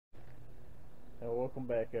Welcome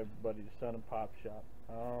back everybody to Sun and Pop Shop.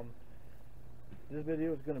 This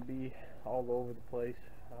video is going to be all over the place.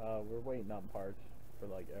 We're waiting on parts for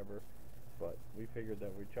like ever, but we figured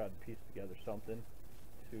that we'd try to piece together something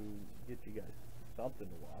to get you guys something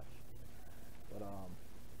to watch. But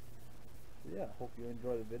yeah, hope you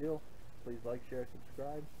enjoy the video. Please like, share,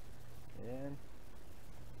 subscribe, and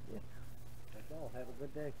yeah, that's all. Have a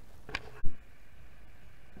good day.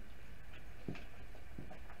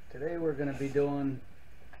 Today we're going to be doing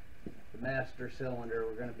the master cylinder.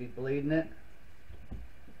 We're going to be bleeding it.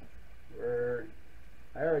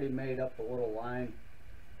 I already made up a little line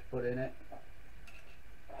to put in it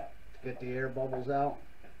to get the air bubbles out.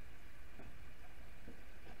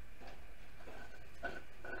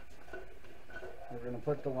 We're going to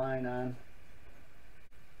put the line on.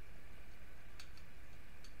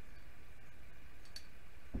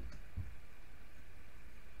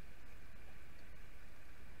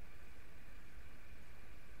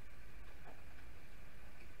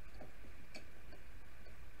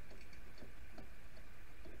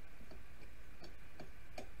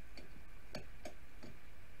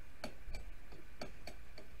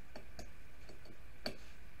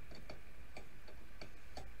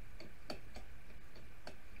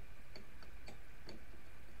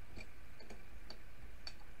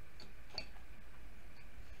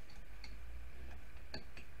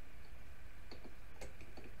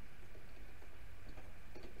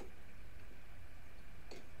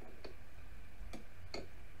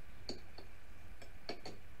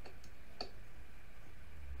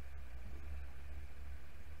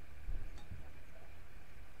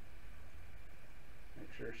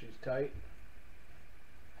 Sure she's tight.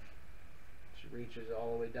 She reaches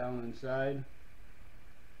all the way down inside.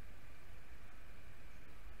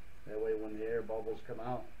 That way when the air bubbles come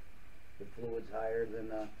out, the fluid's higher than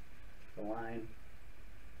the line.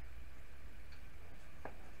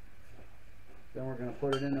 Then we're going to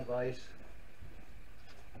put it in a vise.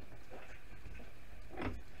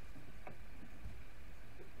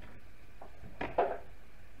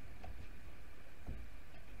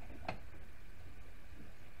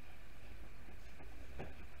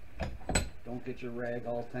 Don't get your rag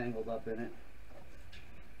all tangled up in it.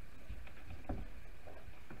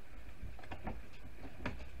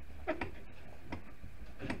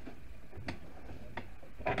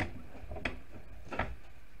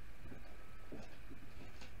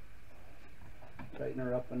 Tighten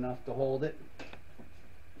her up enough to hold it.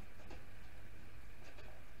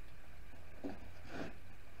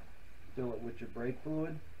 Fill it with your brake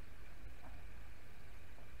fluid.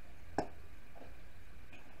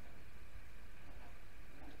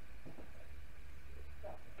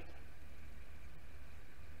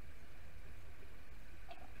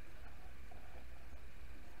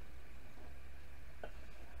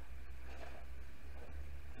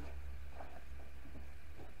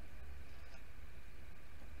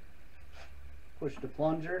 Push the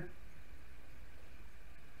plunger.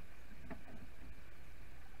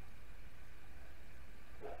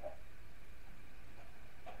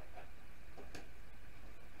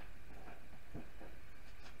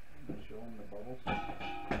 Show them the bubbles.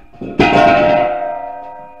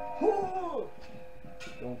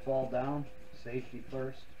 Don't fall down. Safety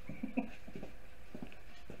first.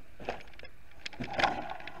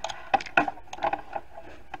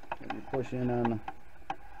 When you push in on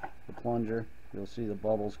the plunger, you'll see the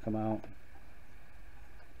bubbles come out.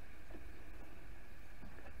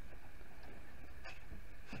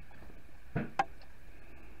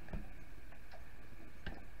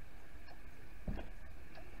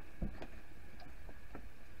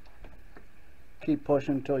 Keep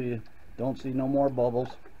pushing until you don't see no more bubbles.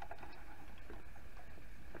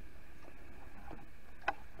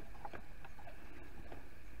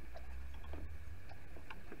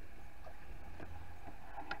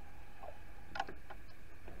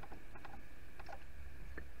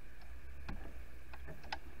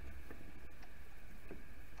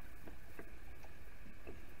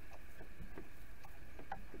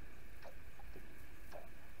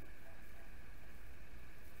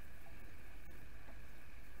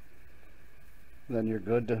 Then you're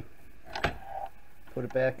good to put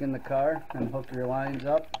it back in the car and hook your lines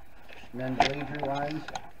up and then bleed your lines.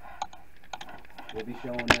 We'll be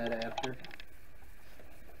showing that after.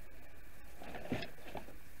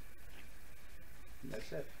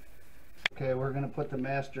 That's it. Okay, we're going to put the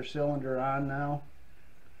master cylinder on now.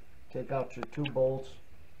 Take out your 2 bolts.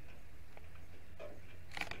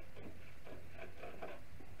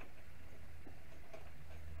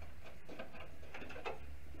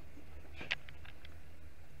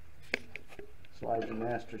 Slide the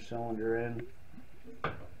master cylinder in.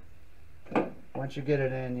 Once you get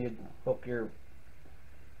it in, you hook your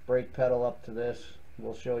brake pedal up to this.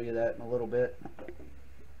 We'll show you that in a little bit.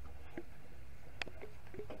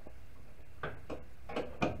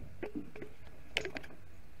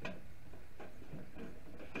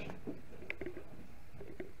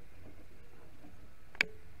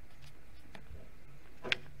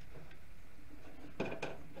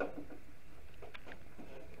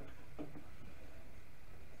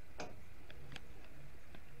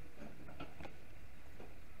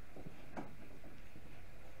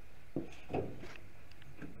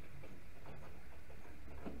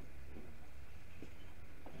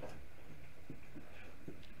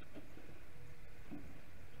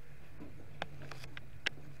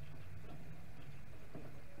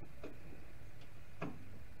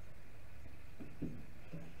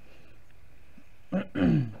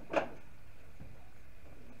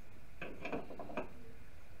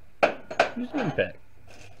 Use the impact.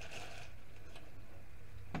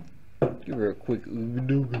 Give her a quick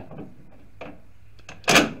ooga-dooga.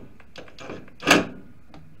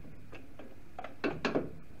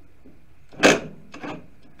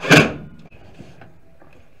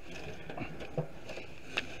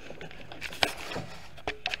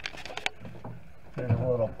 There's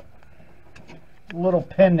a little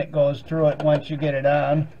pin that goes through it once you get it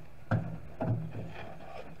on.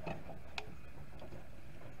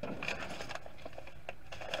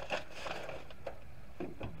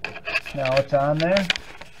 Now it's on there.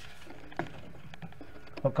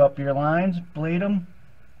 Hook up your lines, bleed them.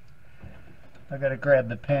 I gotta grab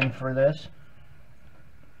the pin for this.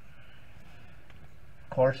 Of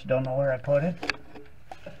course, don't know where I put it.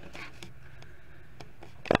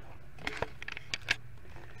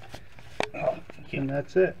 And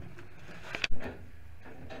that's it.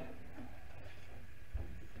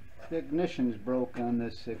 The ignition's broke on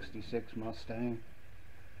this 66 Mustang,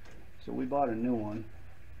 so we bought a new one.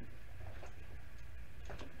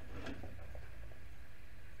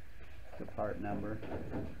 The part number.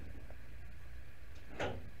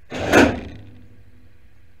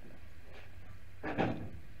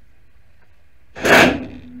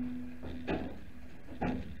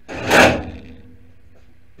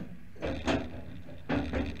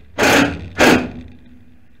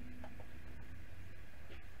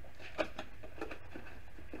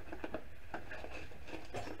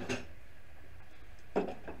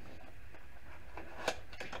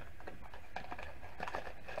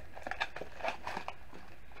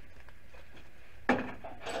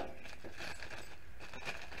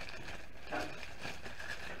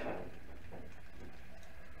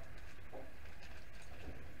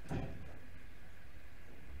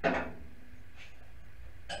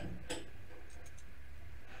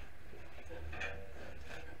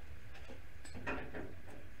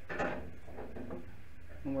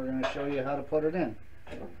 And we're going to show you how to put it in.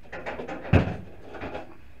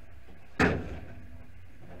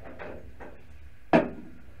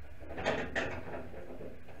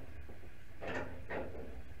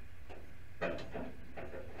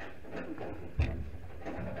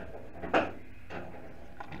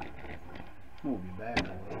 We'll be back a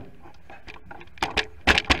little.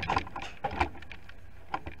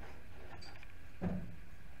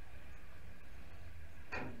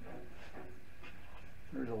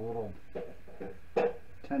 There's a little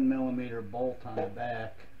 10mm bolt on the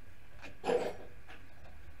back. Just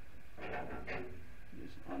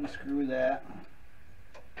unscrew that.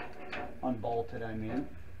 Unbolt it, I mean.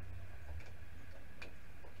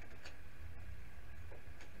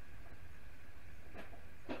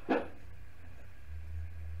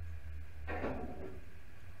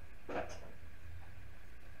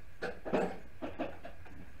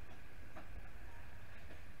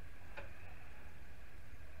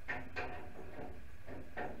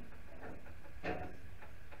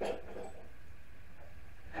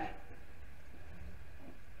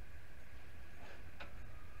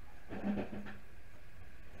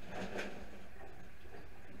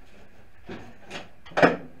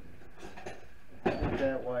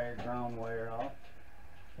 That wire, ground wire off.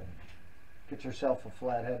 Get yourself a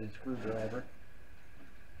flat-headed screwdriver.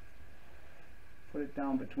 Put it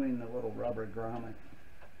down between the little rubber grommet.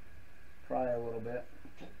 Pry a little bit.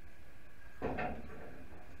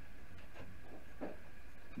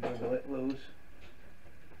 Wiggle it loose.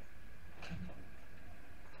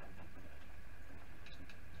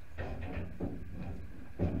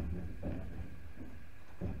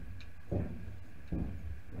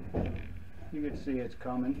 You can see it's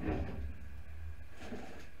coming.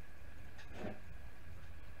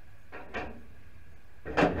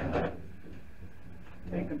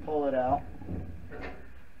 Take and pull it out.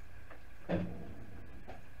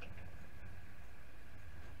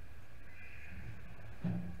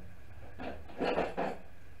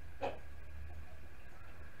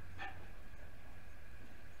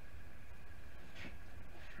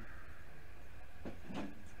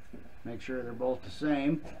 Make sure they're both the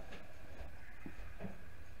same.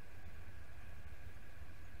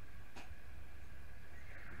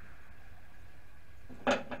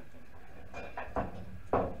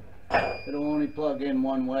 It'll only plug in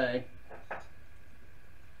one way.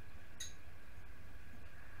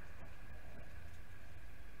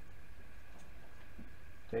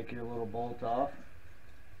 Take your little bolt off.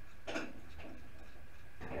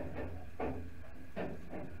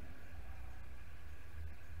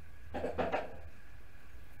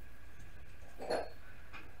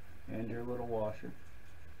 And your little washer.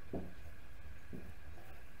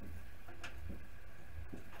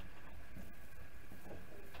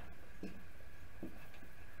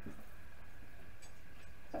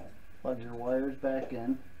 Plug your wires back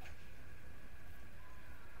in.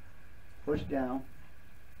 Push down.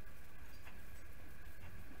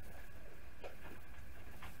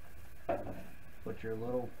 Put your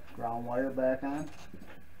little ground wire back on.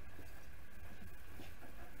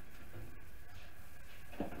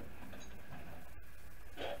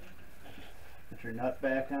 Put your nut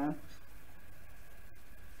back on.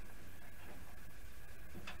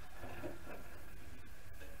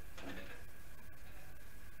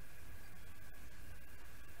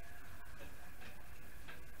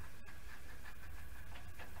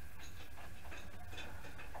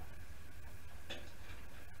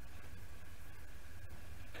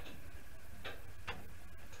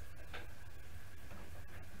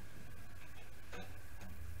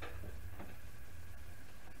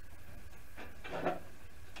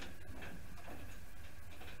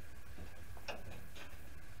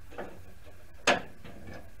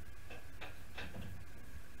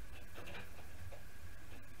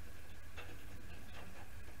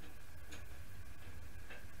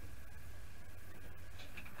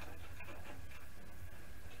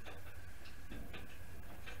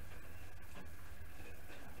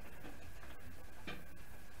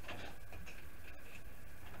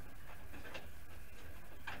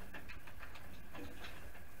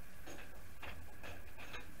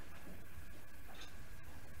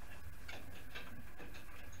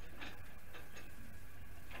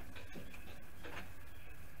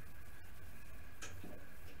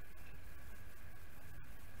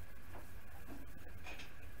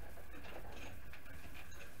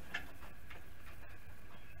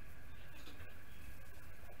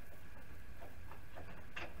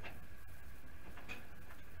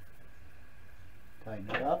 Tighten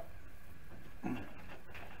it up.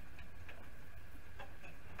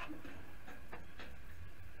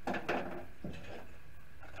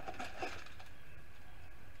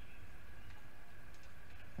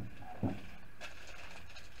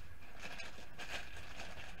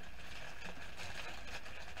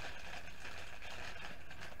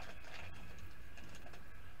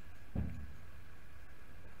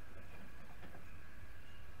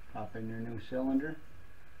 Pop in your new cylinder.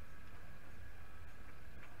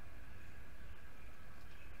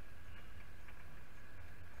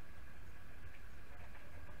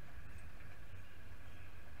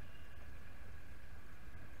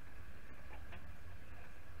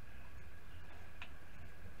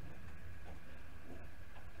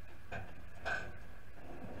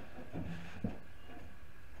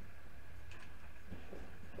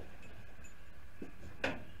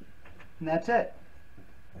 And that's it.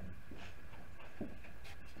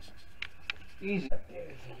 Easy.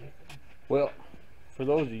 Well, for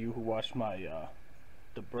those of you who watched my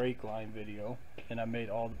the brake line video, and I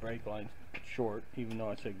made all the brake lines short, even though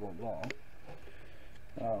I said go long.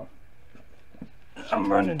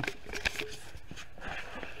 I'm running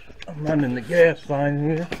the gas line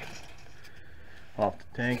here off the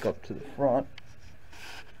tank up to the front.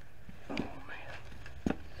 Oh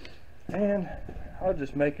man! And I was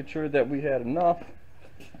just making sure that we had enough,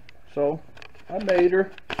 so I made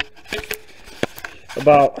her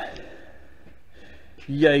about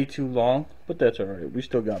yay too long, but that's alright. We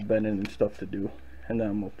still got bending and stuff to do, and then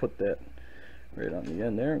I'm gonna put that right on the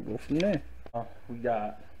end there and go from there. We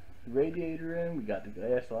got the radiator in, we got the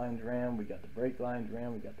gas lines ran, we got the brake lines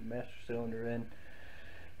ran, we got the master cylinder in.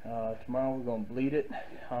 Tomorrow we're going to bleed it,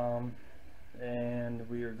 and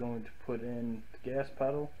we are going to put in the gas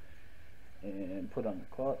pedal and put on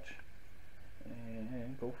the clutch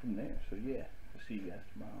and go from there. So yeah, we'll see you guys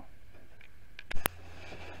tomorrow.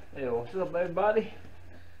 Hey, what's up everybody?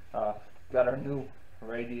 Got our new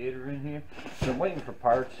radiator in here. Been waiting for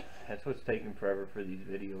parts. That's what's taking forever for these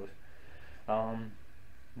videos.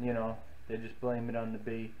 You know, they just blame it on the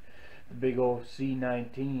big old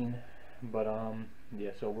C19, but yeah,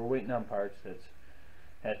 so we're waiting on parts.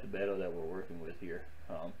 That's the battle that we're working with here.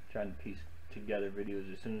 Trying to piece together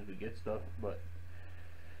videos as soon as we get stuff, but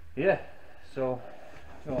yeah, so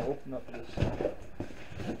I'm gonna open up this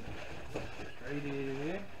radiator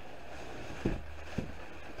here.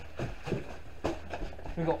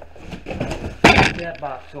 We go that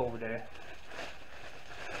box over there.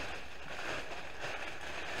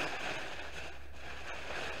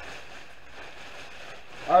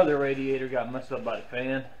 Our other radiator got messed up by the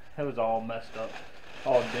fan. It was all messed up,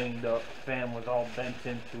 all dinged up. The fan was all bent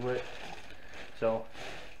into it. So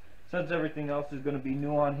since everything else is going to be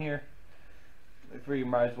new on here, I figure you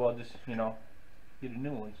might as well just, you know, get a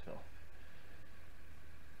new one. So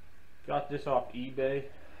got this off eBay,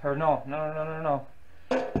 or no.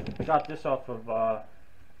 Got this off of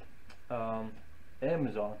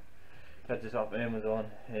Amazon. Got this off Amazon,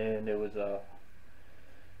 and it was I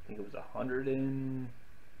think it was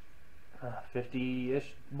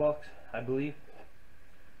 $150-ish bucks, I believe.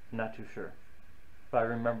 I'm not too sure. If I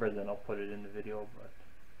remember, then I'll put it in the video. But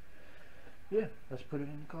yeah, let's put it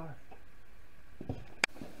in the car.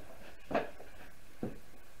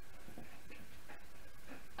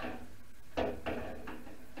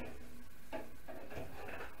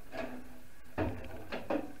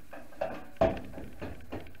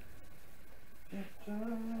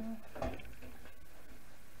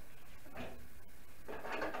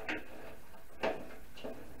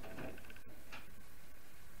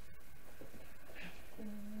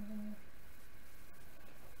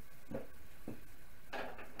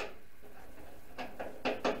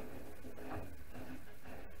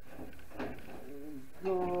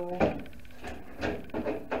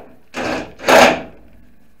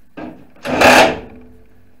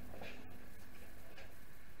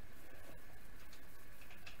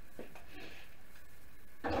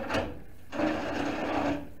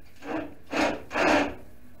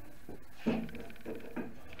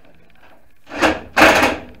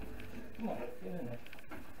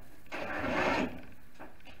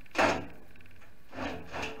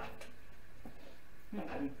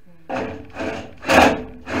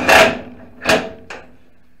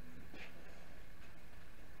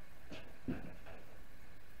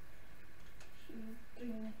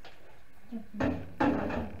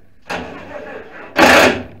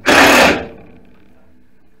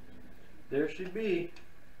 There she be.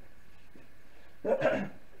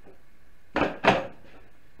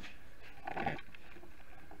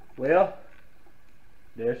 Well,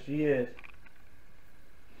 there she is.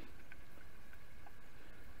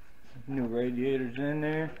 New radiators in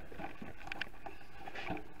there.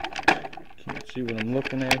 Can't see what I'm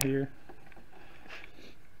looking at here.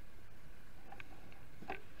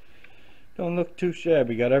 Don't look too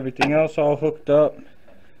shabby. Got everything else all hooked up.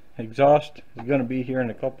 Exhaust is going to be here in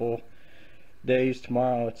a couple days.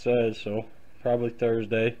 Tomorrow it says, so probably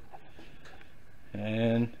Thursday.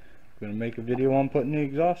 And I'm going to make a video on putting the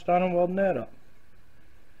exhaust on and welding that up.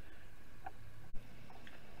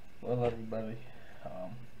 Well, everybody,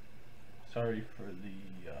 sorry for the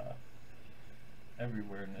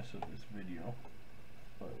everywhereness of this video,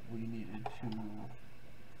 but we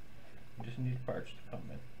just needed parts to come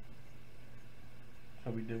in.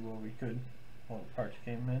 So we did what we could while the parts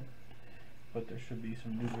came in. But there should be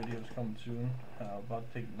some new videos coming soon. About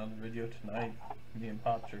to take another video tonight. Me and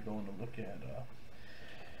Pops are going to look at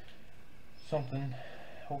something.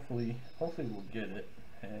 Hopefully we'll get it,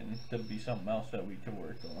 and there'll be something else that we can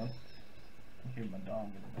work on. I hear my dog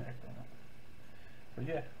in the background. But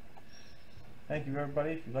yeah, thank you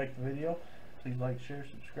everybody. If you liked the video, please like, share,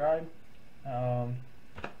 subscribe. It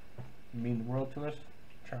means the world to us.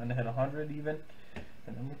 Trying to hit 100 even,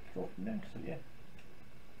 and then we can go from there. So yeah.